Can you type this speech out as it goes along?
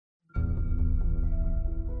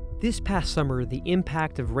This past summer, the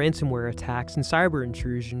impact of ransomware attacks and cyber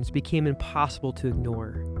intrusions became impossible to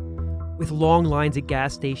ignore. With long lines at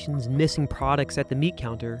gas stations and missing products at the meat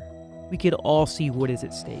counter, we could all see what is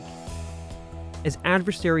at stake. As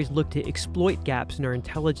adversaries look to exploit gaps in our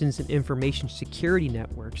intelligence and information security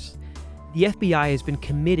networks, the FBI has been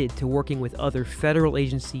committed to working with other federal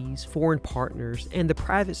agencies, foreign partners, and the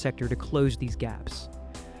private sector to close these gaps.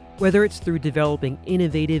 Whether it's through developing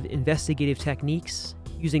innovative investigative techniques,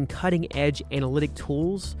 using cutting-edge analytic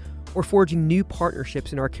tools, or forging new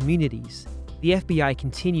partnerships in our communities, the FBI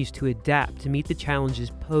continues to adapt to meet the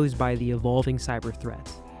challenges posed by the evolving cyber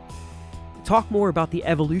threats. To talk more about the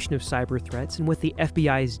evolution of cyber threats and what the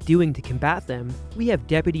FBI is doing to combat them, we have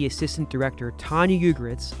Deputy Assistant Director Tanya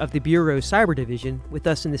Ugritz of the Bureau's Cyber Division with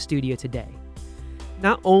us in the studio today.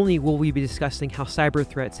 Not only will we be discussing how cyber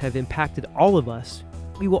threats have impacted all of us,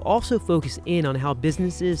 we will also focus in on how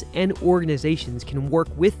businesses and organizations can work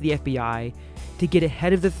with the FBI to get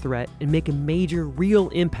ahead of the threat and make a major, real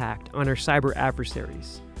impact on our cyber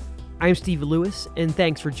adversaries. I'm Steve Lewis, and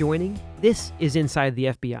thanks for joining. This is Inside the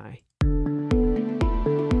FBI.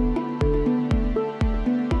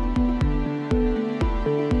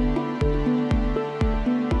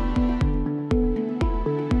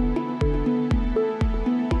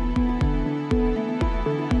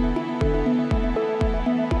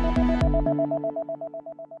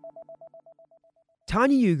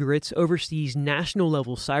 Tanya Ugritz oversees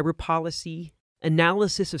national-level cyber policy,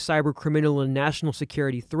 analysis of cyber criminal and national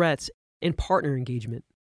security threats, and partner engagement.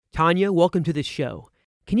 Tanya, welcome to the show.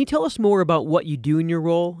 Can you tell us more about what you do in your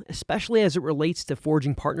role, especially as it relates to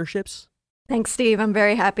forging partnerships? Thanks, Steve. I'm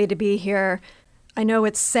very happy to be here. I know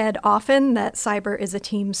it's said often that cyber is a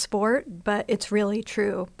team sport, but it's really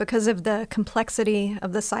true because of the complexity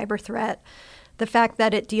of the cyber threat. The fact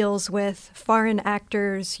that it deals with foreign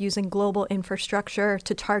actors using global infrastructure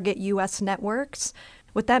to target U.S. networks,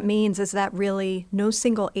 what that means is that really no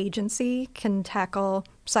single agency can tackle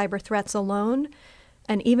cyber threats alone.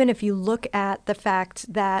 And even if you look at the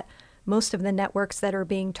fact that most of the networks that are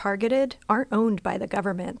being targeted aren't owned by the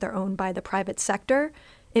government, they're owned by the private sector,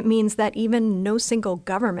 it means that even no single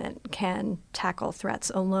government can tackle threats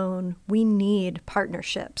alone. We need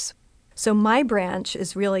partnerships. So my branch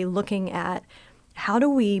is really looking at how do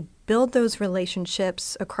we build those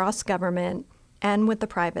relationships across government and with the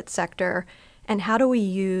private sector, and how do we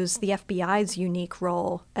use the FBI's unique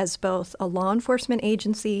role as both a law enforcement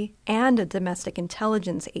agency and a domestic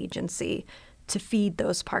intelligence agency to feed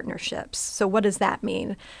those partnerships? So what does that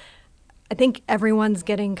mean? I think everyone's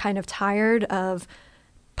getting kind of tired of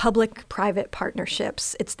public-private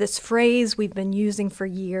partnerships. It's this phrase we've been using for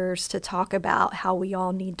years to talk about how we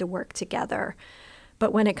all need to work together.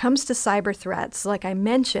 But when it comes to cyber threats, like I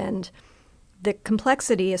mentioned, the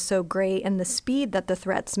complexity is so great and the speed that the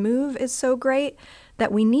threats move is so great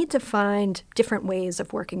that we need to find different ways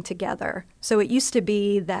of working together. So it used to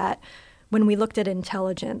be that when we looked at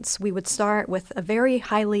intelligence, we would start with a very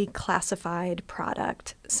highly classified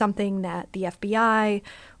product, something that the FBI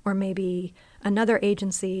or maybe another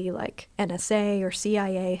agency like NSA or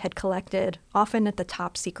CIA had collected, often at the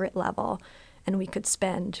top secret level. And we could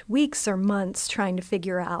spend weeks or months trying to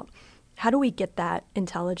figure out how do we get that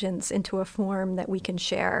intelligence into a form that we can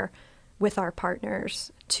share with our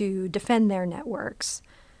partners to defend their networks.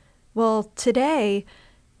 Well, today,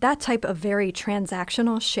 that type of very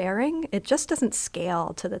transactional sharing, it just doesn't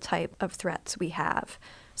scale to the type of threats we have.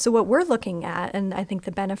 So what we're looking at, and I think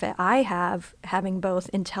the benefit I have having both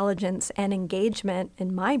intelligence and engagement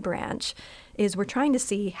in my branch, is we're trying to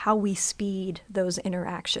see how we speed those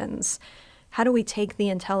interactions. How do we take the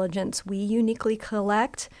intelligence we uniquely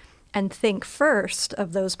collect and think first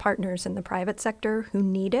of those partners in the private sector who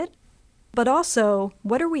need it? But also,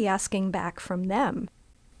 what are we asking back from them?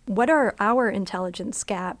 What are our intelligence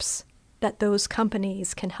gaps that those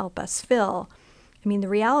companies can help us fill? I mean, the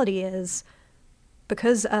reality is,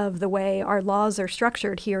 because of the way our laws are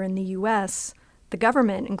structured here in the U.S., the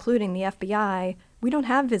government, including the FBI, we don't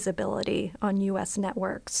have visibility on U.S.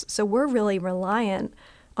 networks. So we're really reliant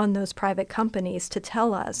on those private companies to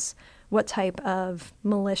tell us what type of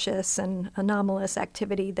malicious and anomalous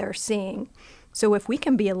activity they're seeing. So if we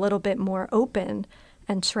can be a little bit more open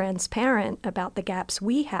and transparent about the gaps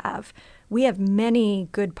we have many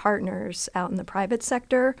good partners out in the private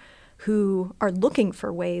sector who are looking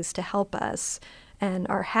for ways to help us and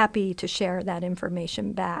are happy to share that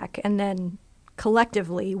information back. And then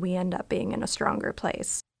collectively, we end up being in a stronger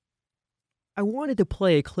place. I wanted to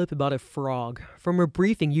play a clip about a frog from a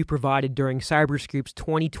briefing you provided during Cyberscoop's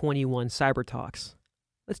 2021 Cyber Talks.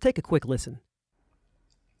 Let's take a quick listen.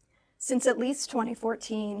 Since at least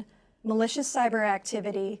 2014, malicious cyber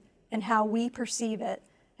activity and how we perceive it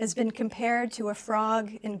has been compared to a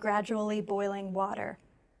frog in gradually boiling water.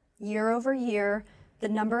 Year over year, the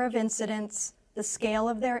number of incidents, the scale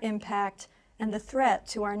of their impact, and the threat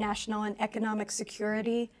to our national and economic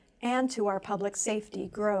security and to our public safety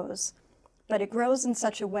grows. But it grows in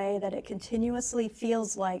such a way that it continuously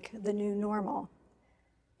feels like the new normal.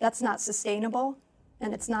 That's not sustainable,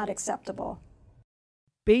 and it's not acceptable.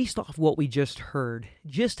 Based off what we just heard,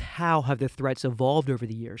 just how have the threats evolved over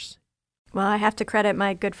the years? Well, I have to credit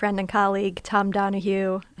my good friend and colleague, Tom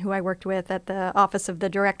Donahue, who I worked with at the Office of the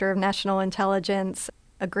Director of National Intelligence,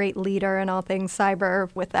 a great leader in all things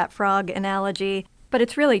cyber with that frog analogy. But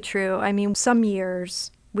it's really true. I mean, some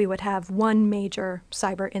years we would have one major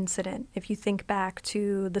cyber incident. If you think back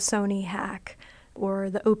to the Sony hack or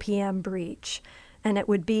the OPM breach, and it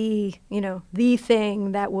would be, the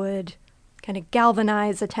thing that would kind of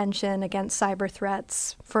galvanize attention against cyber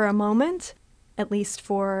threats for a moment, at least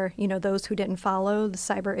for, those who didn't follow the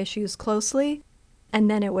cyber issues closely. And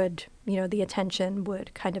then it would, the attention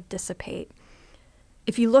would kind of dissipate.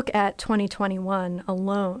 If you look at 2021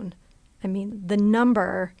 alone, I mean, the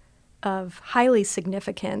number of highly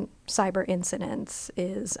significant cyber incidents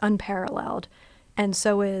is unparalleled, and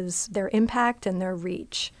so is their impact and their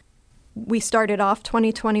reach. We started off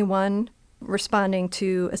 2021 responding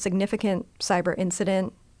to a significant cyber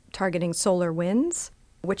incident targeting SolarWinds,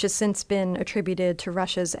 which has since been attributed to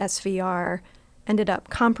Russia's SVR, ended up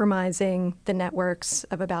compromising the networks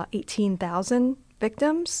of about 18,000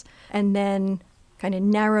 victims, and then kind of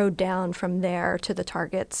narrowed down from there to the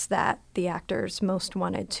targets that the actors most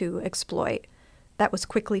wanted to exploit. That was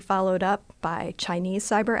quickly followed up by Chinese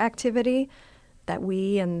cyber activity that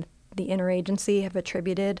we and the interagency have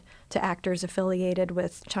attributed to actors affiliated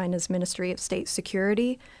with China's Ministry of State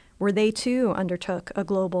Security, where they too undertook a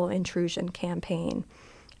global intrusion campaign.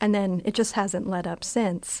 And then it just hasn't let up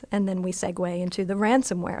since. And then we segue into the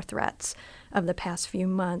ransomware threats of the past few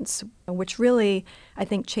months, which really, I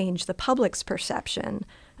think, changed the public's perception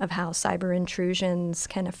of how cyber intrusions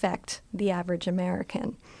can affect the average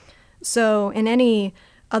American. So in any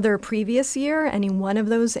other previous year, any one of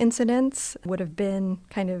those incidents would have been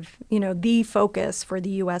kind of, the focus for the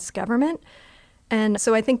U.S. government. And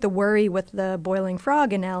so I think the worry with the boiling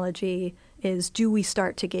frog analogy is, do we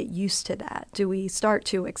start to get used to that? Do we start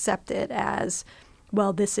to accept it as,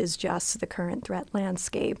 well, this is just the current threat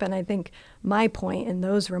landscape? And I think my point in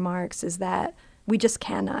those remarks is that we just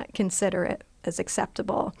cannot consider it as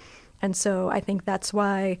acceptable. And so I think that's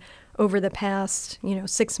why over the past,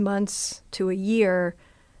 6 months to a year,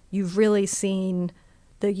 you've really seen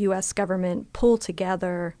the U.S. government pull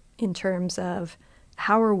together in terms of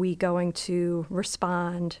how are we going to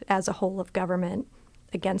respond as a whole of government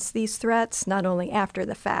against these threats, not only after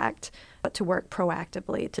the fact, but to work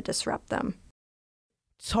proactively to disrupt them.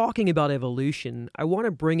 Talking about evolution, I want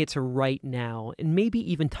to bring it to right now and maybe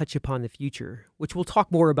even touch upon the future, which we'll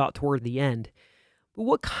talk more about toward the end. But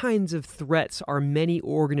what kinds of threats are many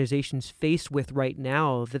organizations faced with right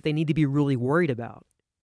now that they need to be really worried about?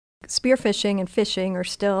 Spearphishing and phishing are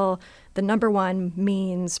still the number one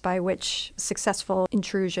means by which successful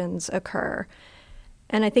intrusions occur.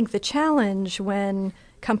 And I think the challenge when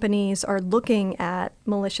companies are looking at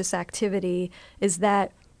malicious activity is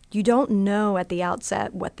that you don't know at the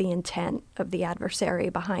outset what the intent of the adversary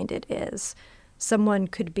behind it is. Someone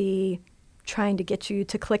could be trying to get you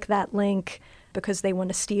to click that link because they want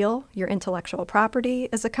to steal your intellectual property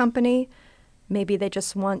as a company. Maybe they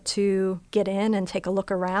just want to get in and take a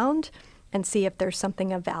look around and see if there's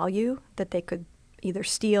something of value that they could either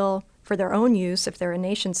steal for their own use if they're a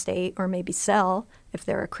nation state, or maybe sell if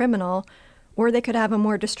they're a criminal, or they could have a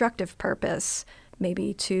more destructive purpose,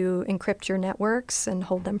 maybe to encrypt your networks and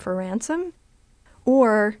hold them for ransom.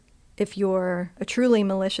 Or if you're a truly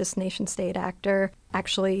malicious nation-state actor,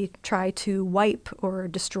 actually try to wipe or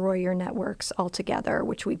destroy your networks altogether,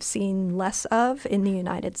 which we've seen less of in the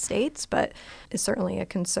United States, but is certainly a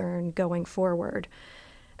concern going forward.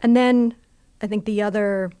 And then I think the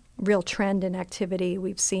other real trend in activity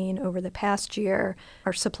we've seen over the past year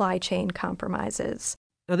are supply chain compromises.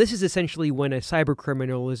 Now, this is essentially when a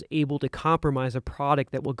cybercriminal is able to compromise a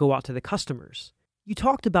product that will go out to the customers. You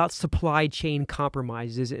talked about supply chain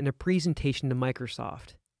compromises in a presentation to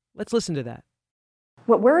Microsoft. Let's listen to that.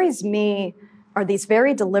 What worries me are these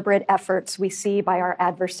very deliberate efforts we see by our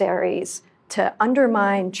adversaries to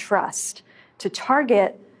undermine trust, to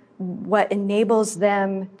target what enables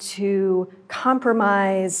them to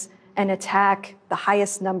compromise and attack the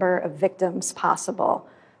highest number of victims possible.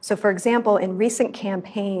 So, for example, in recent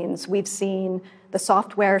campaigns, we've seen the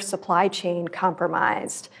software supply chain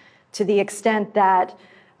compromised to the extent that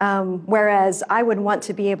Whereas I would want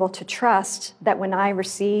to be able to trust that when I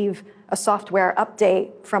receive a software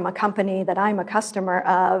update from a company that I'm a customer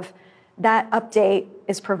of, that update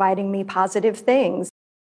is providing me positive things.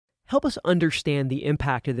 Help us understand the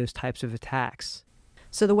impact of those types of attacks.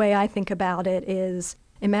 So the way I think about it is,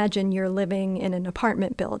 imagine you're living in an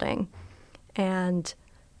apartment building and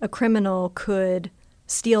a criminal could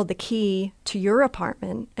steal the key to your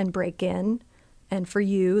apartment and break in. And for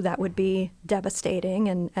you, that would be devastating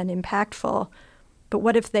and impactful. But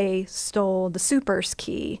what if they stole the super's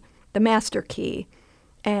key, the master key,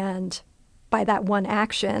 and by that one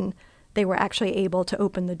action, they were actually able to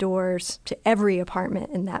open the doors to every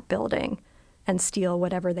apartment in that building and steal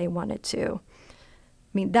whatever they wanted to?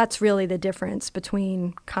 I mean, that's really the difference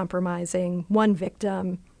between compromising one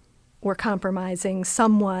victim or compromising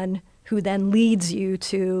someone who then leads you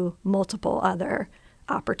to multiple other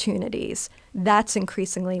opportunities. That's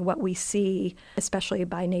increasingly what we see, especially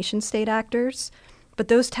by nation-state actors. But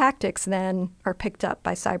those tactics then are picked up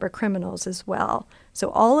by cyber criminals as well. So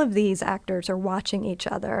all of these actors are watching each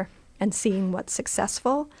other and seeing what's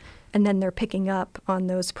successful, and then they're picking up on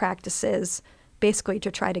those practices basically to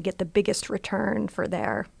try to get the biggest return for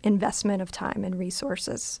their investment of time and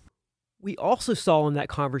resources. We also saw in that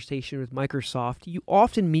conversation with Microsoft, you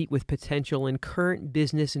often meet with potential and current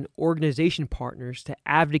business and organization partners to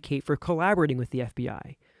advocate for collaborating with the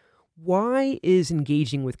FBI. Why is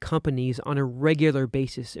engaging with companies on a regular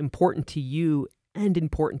basis important to you and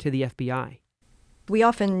important to the FBI? We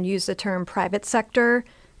often use the term private sector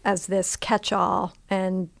as this catch-all.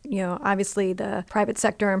 And, obviously the private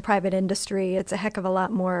sector and private industry, it's a heck of a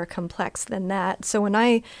lot more complex than that. So when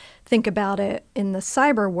I think about it in the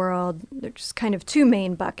cyber world, there's kind of two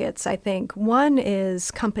main buckets, I think. One is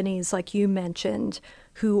companies like you mentioned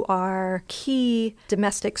who are key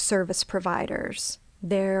domestic service providers.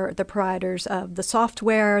 They're the providers of the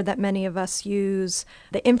software that many of us use,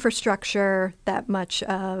 the infrastructure that much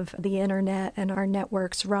of the internet and our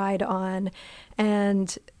networks ride on.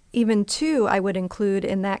 And even two, I would include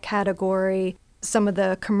in that category some of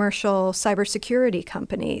the commercial cybersecurity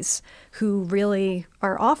companies who really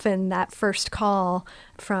are often that first call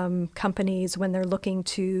from companies when they're looking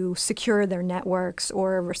to secure their networks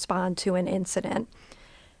or respond to an incident.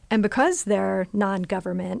 And because they're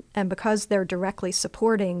non-government and because they're directly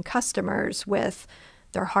supporting customers with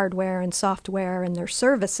their hardware and software and their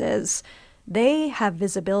services, they have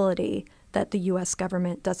visibility that the U.S.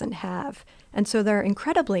 government doesn't have. And so they're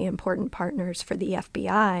incredibly important partners for the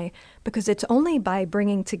FBI because it's only by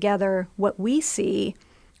bringing together what we see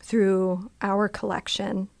through our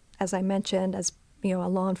collection, as I mentioned, as a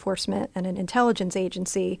law enforcement and an intelligence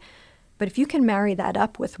agency. But if you can marry that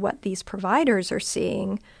up with what these providers are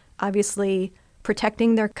seeing, obviously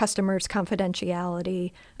protecting their customers'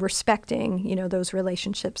 confidentiality, respecting, those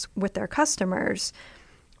relationships with their customers,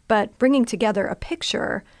 but bringing together a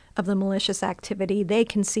picture of the malicious activity they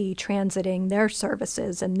can see transiting their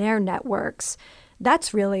services and their networks.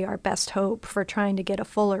 That's really our best hope for trying to get a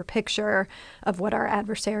fuller picture of what our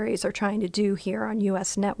adversaries are trying to do here on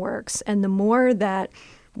U.S. networks. And the more that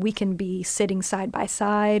we can be sitting side by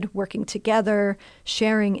side, working together,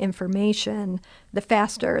 sharing information, the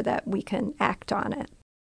faster that we can act on it.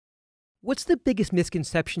 What's the biggest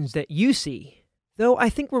misconceptions that you see? Though I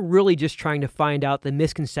think we're really just trying to find out the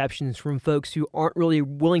misconceptions from folks who aren't really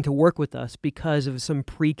willing to work with us because of some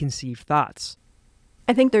preconceived thoughts.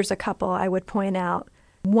 I think there's a couple I would point out.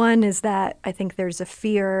 One is that I think there's a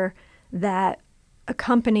fear that a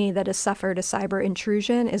company that has suffered a cyber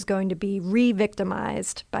intrusion is going to be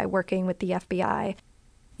re-victimized by working with the FBI.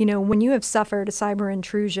 When you have suffered a cyber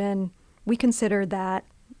intrusion, we consider that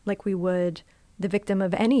like we would the victim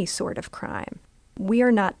of any sort of crime. We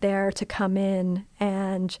are not there to come in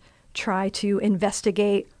and try to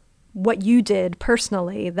investigate what you did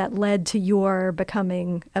personally that led to your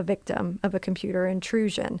becoming a victim of a computer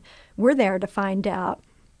intrusion. We're there to find out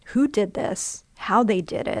who did this, how they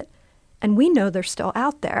did it, and we know they're still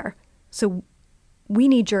out there. So we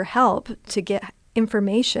need your help to get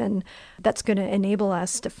information that's going to enable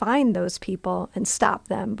us to find those people and stop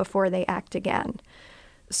them before they act again.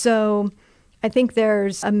 So I think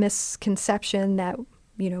there's a misconception that,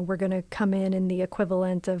 we're going to come in the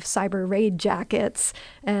equivalent of cyber raid jackets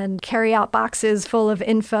and carry out boxes full of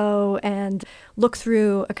info and look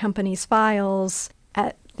through a company's files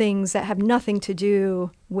at things that have nothing to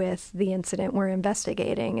do with the incident we're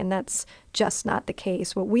investigating. And that's just not the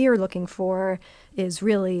case. What we are looking for is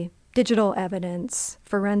really digital evidence,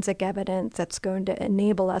 forensic evidence that's going to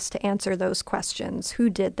enable us to answer those questions. Who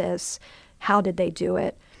did this? How did they do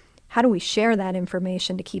it? How do we share that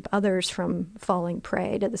information to keep others from falling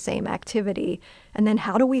prey to the same activity? And then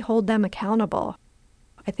how do we hold them accountable?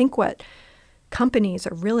 I think what companies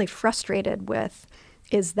are really frustrated with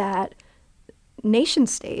is that nation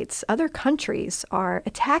states, other countries, are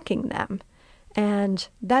attacking them. And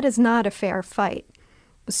that is not a fair fight.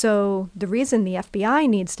 So the reason the FBI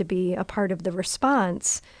needs to be a part of the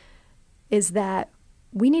response is that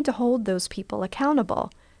we need to hold those people accountable.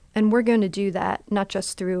 And we're going to do that not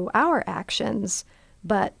just through our actions,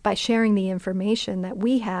 but by sharing the information that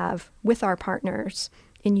we have with our partners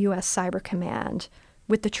in U.S. Cyber Command,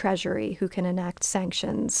 with the Treasury, who can enact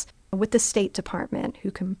sanctions, with the State Department,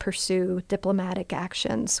 who can pursue diplomatic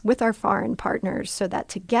actions, with our foreign partners, so that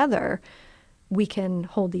together we can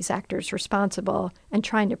hold these actors responsible and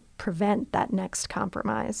trying to prevent that next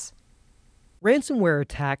compromise. Ransomware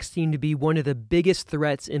attacks seem to be one of the biggest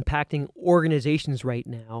threats impacting organizations right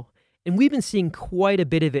now, and we've been seeing quite a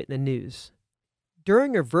bit of it in the news.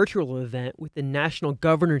 During a virtual event with the National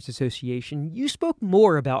Governors Association, you spoke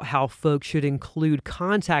more about how folks should include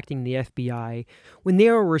contacting the FBI when they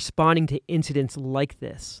are responding to incidents like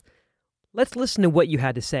this. Let's listen to what you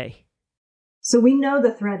had to say. So we know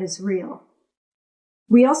the threat is real.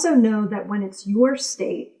 We also know that when it's your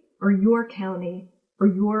state or your county or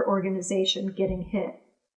your organization getting hit,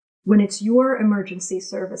 when it's your emergency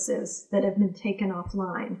services that have been taken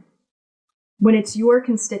offline, when it's your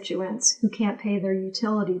constituents who can't pay their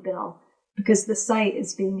utility bill because the site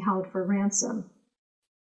is being held for ransom,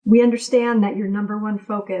 we understand that your number one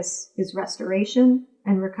focus is restoration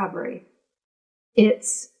and recovery.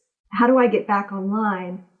 It's how do I get back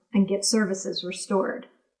online and get services restored?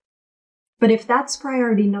 But if that's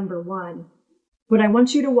priority number one, what I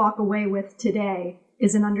want you to walk away with today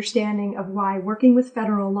is an understanding of why working with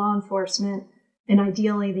federal law enforcement, and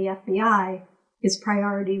ideally the FBI, is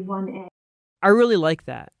priority 1A. I really like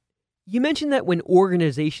that. You mentioned that when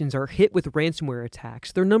organizations are hit with ransomware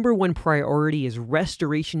attacks, their number one priority is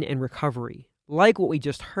restoration and recovery, like what we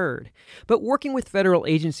just heard. But working with federal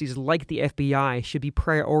agencies like the FBI should be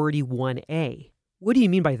priority 1A. What do you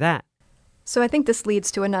mean by that? So I think this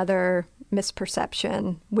leads to another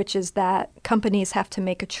misperception, which is that companies have to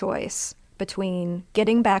make a choice between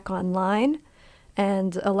getting back online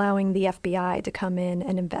and allowing the FBI to come in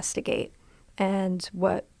and investigate. And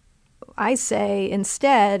what I say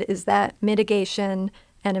instead is that mitigation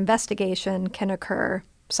and investigation can occur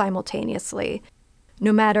simultaneously.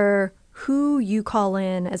 No matter who you call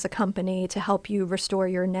in as a company to help you restore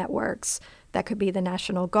your networks, that could be the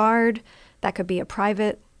National Guard, that could be a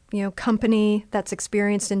private company that's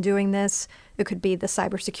experienced in doing this. It could be the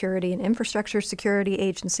Cybersecurity and Infrastructure Security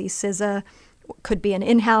Agency, CISA, could be an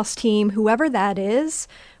in-house team, whoever that is.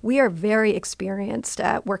 We are very experienced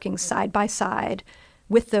at working side by side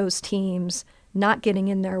with those teams, not getting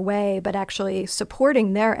in their way, but actually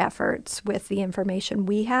supporting their efforts with the information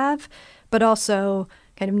we have, but also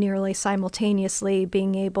kind of nearly simultaneously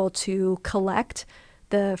being able to collect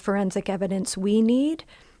the forensic evidence we need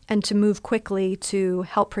and to move quickly to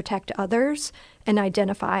help protect others and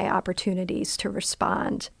identify opportunities to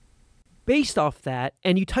respond. Based off that,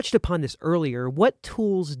 and you touched upon this earlier, what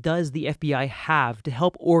tools does the FBI have to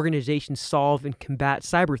help organizations solve and combat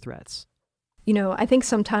cyber threats? I think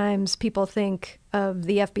sometimes people think of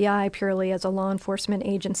the FBI purely as a law enforcement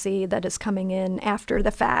agency that is coming in after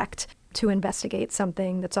the fact to investigate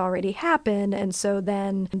something that's already happened, and so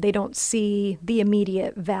then they don't see the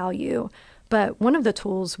immediate value. But one of the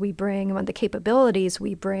tools we bring, one of the capabilities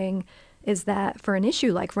we bring, is that for an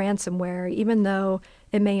issue like ransomware, even though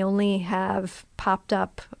it may only have popped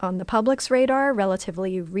up on the public's radar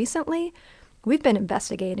relatively recently, we've been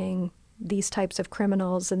investigating these types of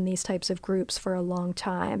criminals and these types of groups for a long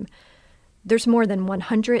time. There's more than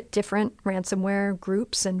 100 different ransomware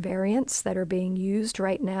groups and variants that are being used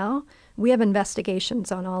right now. We have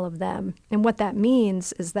investigations on all of them. And what that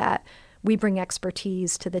means is that we bring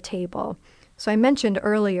expertise to the table. So I mentioned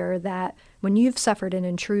earlier that when you've suffered an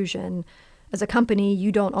intrusion, as a company,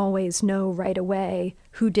 you don't always know right away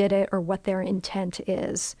who did it or what their intent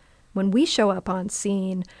is. When we show up on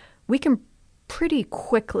scene, we can pretty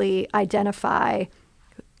quickly identify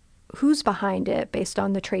who's behind it based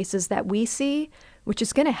on the traces that we see, which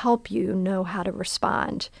is going to help you know how to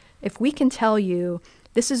respond. If we can tell you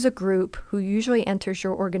this is a group who usually enters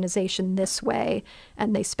your organization this way,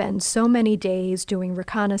 and they spend so many days doing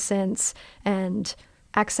reconnaissance and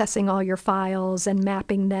accessing all your files and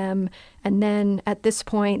mapping them, and then at this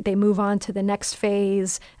point they move on to the next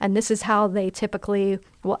phase, and this is how they typically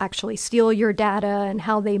will actually steal your data and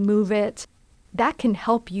how they move it, that can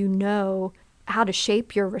help you know how to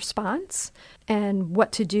shape your response and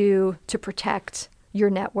what to do to protect your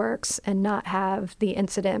networks and not have the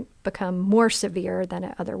incident become more severe than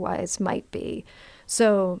it otherwise might be.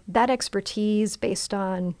 So that expertise based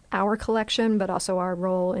on our collection, but also our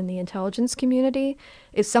role in the intelligence community,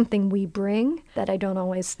 is something we bring that I don't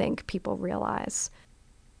always think people realize.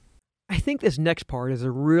 I think this next part is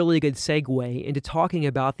a really good segue into talking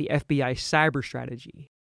about the FBI cyber strategy.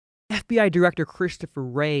 FBI Director Christopher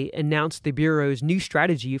Wray announced the Bureau's new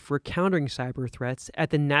strategy for countering cyber threats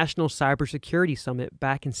at the National Cybersecurity Summit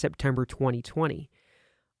back in September 2020.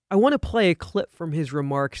 I want to play a clip from his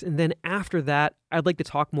remarks, and then after that, I'd like to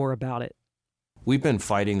talk more about it. We've been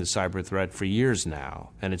fighting the cyber threat for years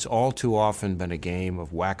now, and it's all too often been a game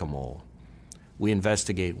of whack-a-mole. We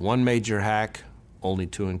investigate one major hack only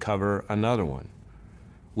to uncover another one.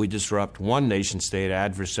 We disrupt one nation-state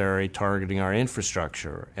adversary targeting our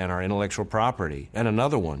infrastructure and our intellectual property, and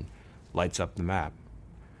another one lights up the map.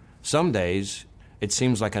 Some days, it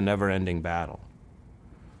seems like a never-ending battle.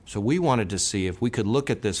 So we wanted to see if we could look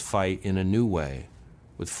at this fight in a new way,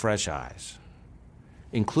 with fresh eyes,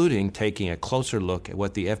 including taking a closer look at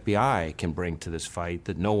what the FBI can bring to this fight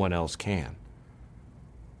that no one else can.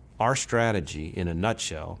 Our strategy, in a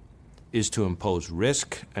nutshell, is to impose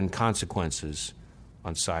risk and consequences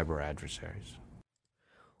on cyber adversaries.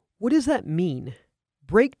 What does that mean?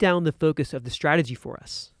 Break down the focus of the strategy for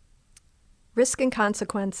us. Risk and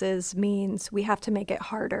consequences means we have to make it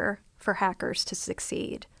harder for hackers to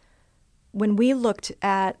succeed. When we looked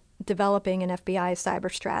at developing an FBI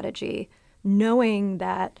cyber strategy, knowing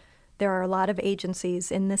that there are a lot of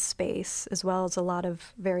agencies in this space, as well as a lot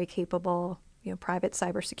of very capable, private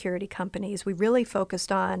cybersecurity companies, we really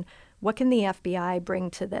focused on what can the FBI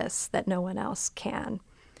bring to this that no one else can.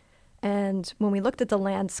 And when we looked at the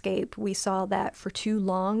landscape, we saw that for too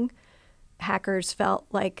long, hackers felt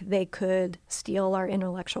like they could steal our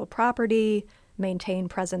intellectual property, maintain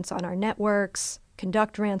presence on our networks,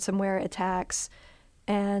 conduct ransomware attacks,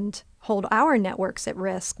 and hold our networks at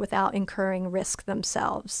risk without incurring risk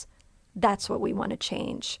themselves. That's what we want to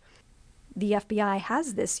change. The FBI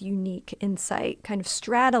has this unique insight, kind of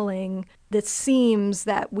straddling the seams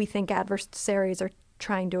that we think adversaries are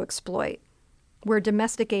trying to exploit. We're a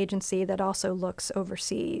domestic agency that also looks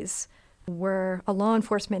overseas. We're a law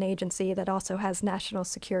enforcement agency that also has national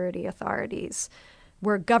security authorities.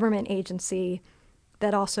 We're a government agency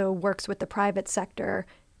that also works with the private sector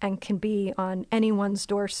and can be on anyone's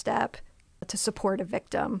doorstep to support a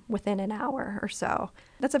victim within an hour or so.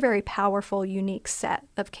 That's a very powerful, unique set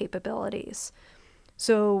of capabilities.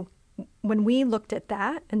 So when we looked at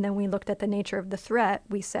that, and then we looked at the nature of the threat,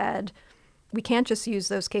 we said, we can't just use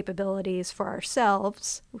those capabilities for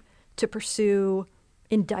ourselves to pursue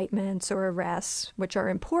indictments or arrests, which are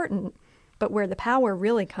important, but where the power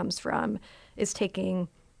really comes from is taking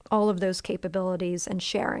all of those capabilities and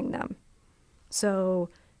sharing them. So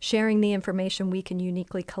sharing the information we can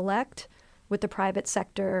uniquely collect with the private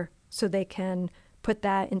sector so they can put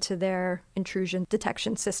that into their intrusion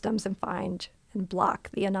detection systems and find and block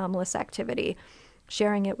the anomalous activity.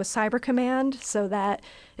 Sharing it with Cyber Command so that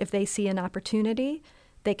if they see an opportunity,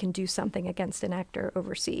 they can do something against an actor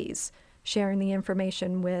overseas. Sharing the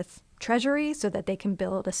information with Treasury so that they can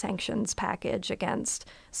build a sanctions package against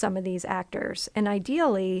some of these actors. And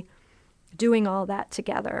ideally, doing all that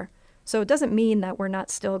together. So it doesn't mean that we're not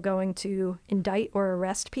still going to indict or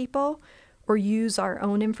arrest people or use our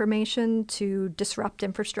own information to disrupt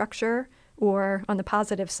infrastructure or, on the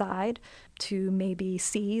positive side, to maybe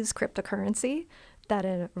seize cryptocurrency that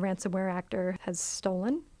a ransomware actor has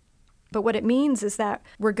stolen. But what it means is that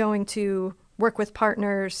we're going to work with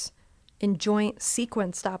partners in joint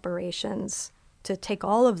sequenced operations to take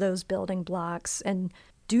all of those building blocks and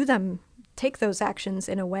take those actions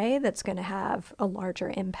in a way that's going to have a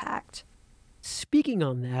larger impact. Speaking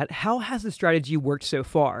on that, how has the strategy worked so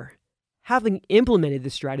far? Having implemented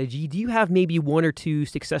the strategy, do you have maybe one or two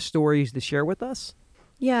success stories to share with us?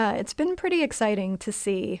 Yeah, it's been pretty exciting to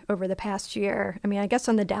see over the past year. I mean, I guess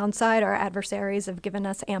on the downside, our adversaries have given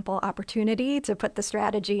us ample opportunity to put the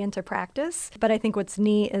strategy into practice. But I think what's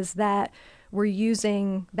neat is that we're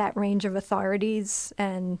using that range of authorities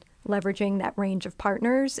and leveraging that range of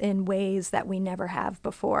partners in ways that we never have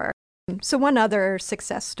before. So one other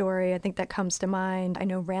success story I think that comes to mind, I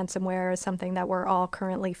know ransomware is something that we're all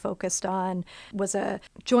currently focused on, was a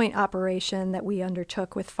joint operation that we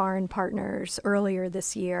undertook with foreign partners earlier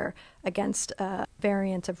this year against a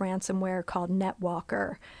variant of ransomware called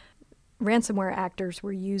NetWalker. Ransomware actors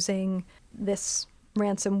were using this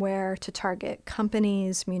ransomware to target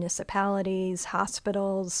companies, municipalities,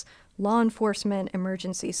 hospitals, law enforcement,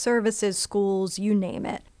 emergency services, schools, you name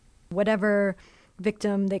it. Whatever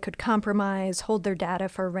victim they could compromise, hold their data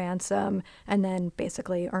for ransom, and then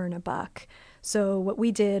basically earn a buck. So what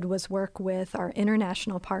we did was work with our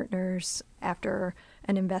international partners after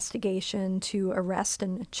an investigation to arrest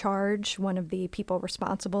and charge one of the people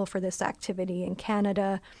responsible for this activity in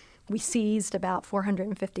Canada. We seized about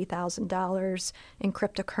 $450,000 in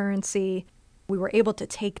cryptocurrency. We were able to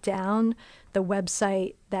take down the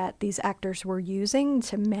website that these actors were using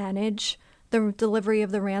to manage the delivery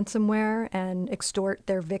of the ransomware and extort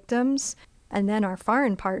their victims. And then our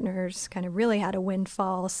foreign partners kind of really had a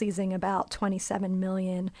windfall, seizing about $27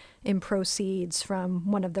 million in proceeds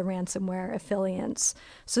from one of the ransomware affiliates.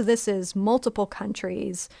 So this is multiple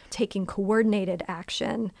countries taking coordinated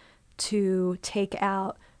action to take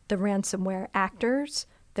out the ransomware actors,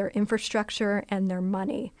 their infrastructure, and their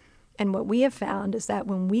money. And what we have found is that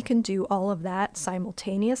when we can do all of that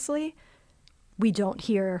simultaneously, we don't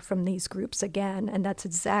hear from these groups again. And that's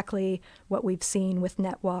exactly what we've seen with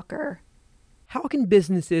NetWalker. How can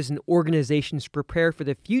businesses and organizations prepare for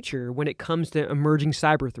the future when it comes to emerging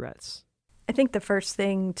cyber threats? I think the first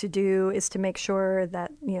thing to do is to make sure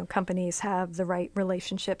that companies have the right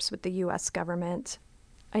relationships with the U.S. government.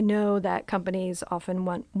 I know that companies often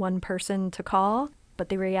want one person to call, but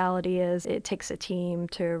the reality is it takes a team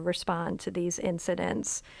to respond to these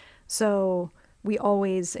incidents. So we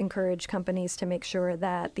always encourage companies to make sure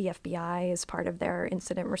that the FBI is part of their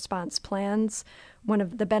incident response plans. One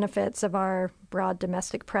of the benefits of our broad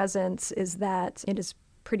domestic presence is that it is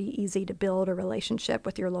pretty easy to build a relationship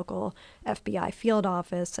with your local FBI field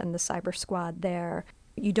office and the cyber squad there.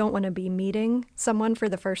 You don't want to be meeting someone for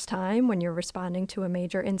the first time when you're responding to a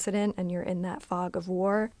major incident and you're in that fog of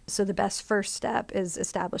war. So the best first step is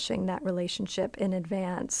establishing that relationship in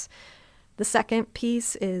advance. The second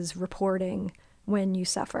piece is reporting when you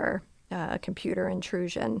suffer a computer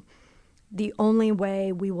intrusion. The only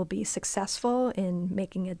way we will be successful in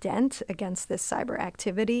making a dent against this cyber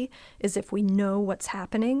activity is if we know what's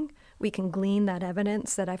happening. We can glean that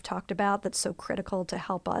evidence that I've talked about that's so critical to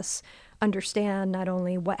help us understand not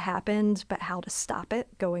only what happened, but how to stop it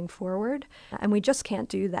going forward. And we just can't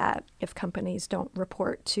do that if companies don't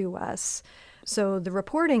report to us. So the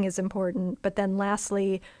reporting is important, but then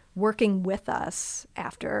lastly, working with us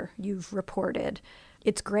after you've reported.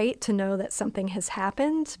 It's great to know that something has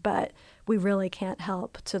happened, but we really can't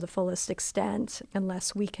help to the fullest extent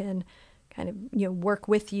unless we can kind of work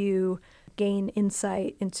with you, gain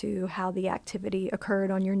insight into how the activity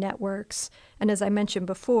occurred on your networks. And as I mentioned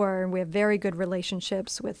before, we have very good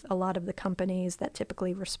relationships with a lot of the companies that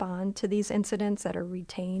typically respond to these incidents that are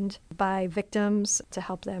retained by victims to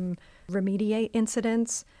help them remediate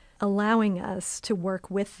incidents, allowing us to work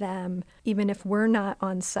with them even if we're not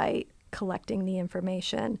on site collecting the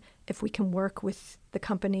information. If we can work with the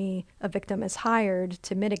company a victim is hired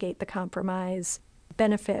to mitigate the compromise,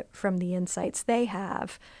 benefit from the insights they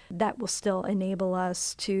have, that will still enable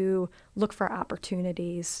us to look for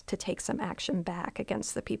opportunities to take some action back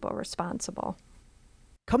against the people responsible.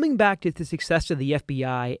 Coming back to the success of the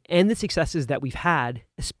FBI and the successes that we've had,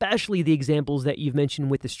 especially the examples that you've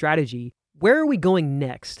mentioned with the strategy, where are we going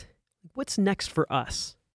next? What's next for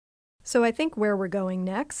us? So I think where we're going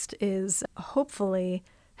next is hopefully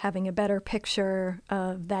having a better picture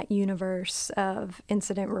of that universe of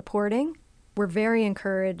incident reporting. We're very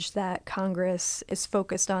encouraged that Congress is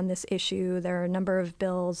focused on this issue. There are a number of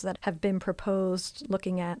bills that have been proposed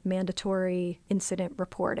looking at mandatory incident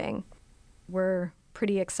reporting. We're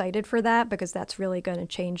pretty excited for that because that's really going to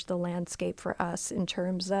change the landscape for us in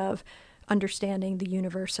terms of understanding the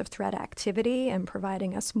universe of threat activity and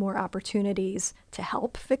providing us more opportunities to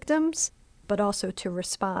help victims, but also to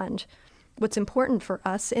respond. What's important for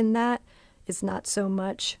us in that is not so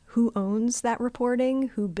much who owns that reporting,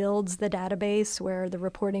 who builds the database where the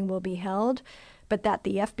reporting will be held, but that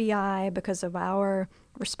the FBI, because of our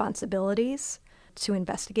responsibilities to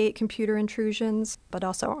investigate computer intrusions, but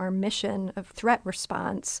also our mission of threat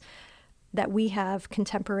response, that we have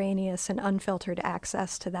contemporaneous and unfiltered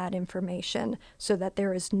access to that information so that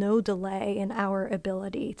there is no delay in our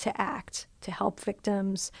ability to act, to help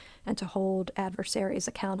victims, and to hold adversaries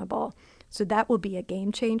accountable. So that will be a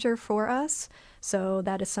game changer for us. So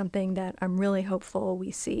that is something that I'm really hopeful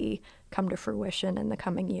we see come to fruition in the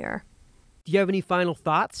coming year. Do you have any final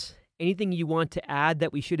thoughts? Anything you want to add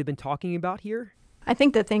that we should have been talking about here? I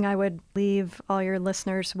think the thing I would leave all your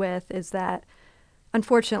listeners with is that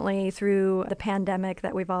unfortunately, through the pandemic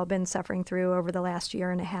that we've all been suffering through over the last year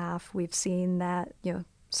and a half, we've seen that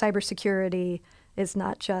cybersecurity is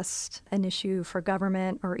not just an issue for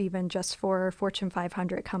government or even just for Fortune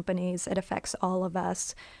 500 companies. It affects all of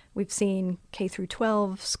us. We've seen K through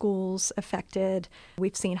 12 schools affected.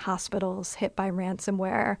 We've seen hospitals hit by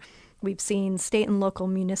ransomware. We've seen state and local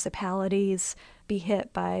municipalities be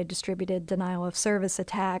hit by distributed denial of service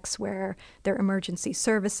attacks where their emergency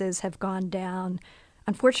services have gone down.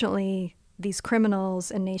 Unfortunately, these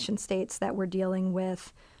criminals and nation states that we're dealing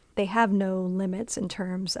with, they have no limits in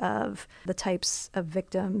terms of the types of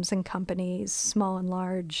victims and companies, small and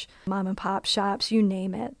large, mom and pop shops, you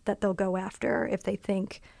name it, that they'll go after if they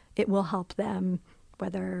think it will help them,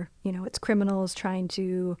 whether, it's criminals trying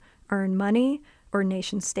to earn money or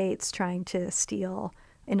nation states trying to steal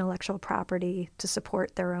intellectual property to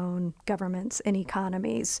support their own governments and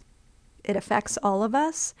economies. It affects all of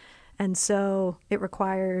us, and so it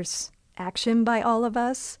requires action by all of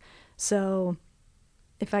us. So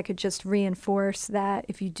if I could just reinforce that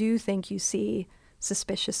if you do think you see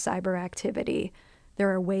suspicious cyber activity,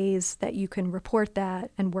 there are ways that you can report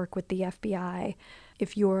that and work with the FBI.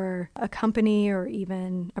 If you're a company or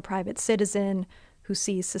even a private citizen who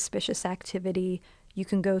sees suspicious activity, you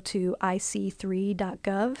can go to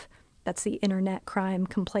ic3.gov. That's the Internet Crime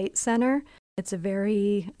Complaint Center. It's a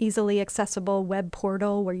very easily accessible web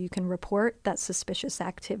portal where you can report that suspicious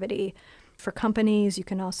activity. For companies, you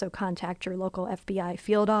can also contact your local FBI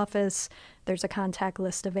field office. There's a contact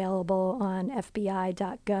list available on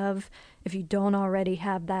fbi.gov. If you don't already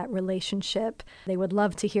have that relationship, they would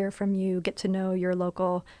love to hear from you, get to know your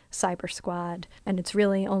local cyber squad. And it's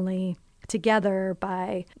really only together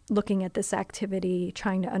by looking at this activity,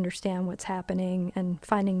 trying to understand what's happening and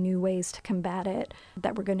finding new ways to combat it,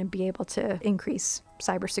 that we're going to be able to increase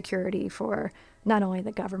cybersecurity for not only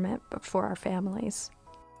the government, but for our families.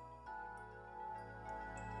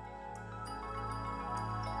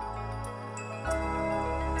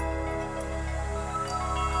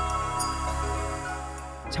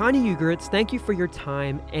 Tanya Ugoretz, thank you for your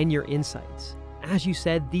time and your insights. As you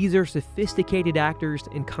said, these are sophisticated actors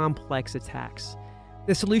in complex attacks.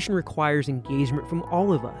 The solution requires engagement from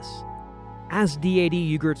all of us. As DAD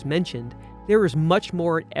Ugoretz mentioned, there is much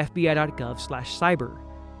more at fbi.gov/cyber,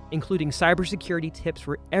 including cybersecurity tips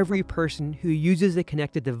for every person who uses a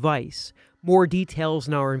connected device, more details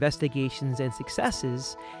on our investigations and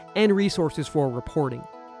successes, and resources for reporting.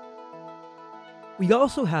 We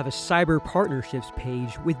also have a cyber partnerships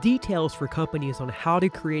page with details for companies on how to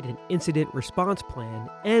create an incident response plan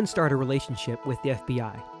and start a relationship with the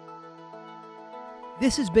FBI.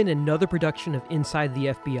 This has been another production of Inside the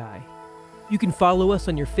FBI. You can follow us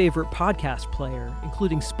on your favorite podcast player,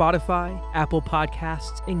 including Spotify, Apple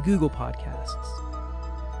Podcasts, and Google Podcasts.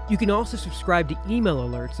 You can also subscribe to email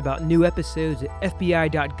alerts about new episodes at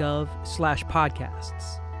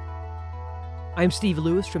fbi.gov/podcasts. I'm Steve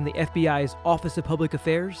Lewis from the FBI's Office of Public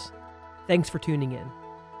Affairs. Thanks for tuning in.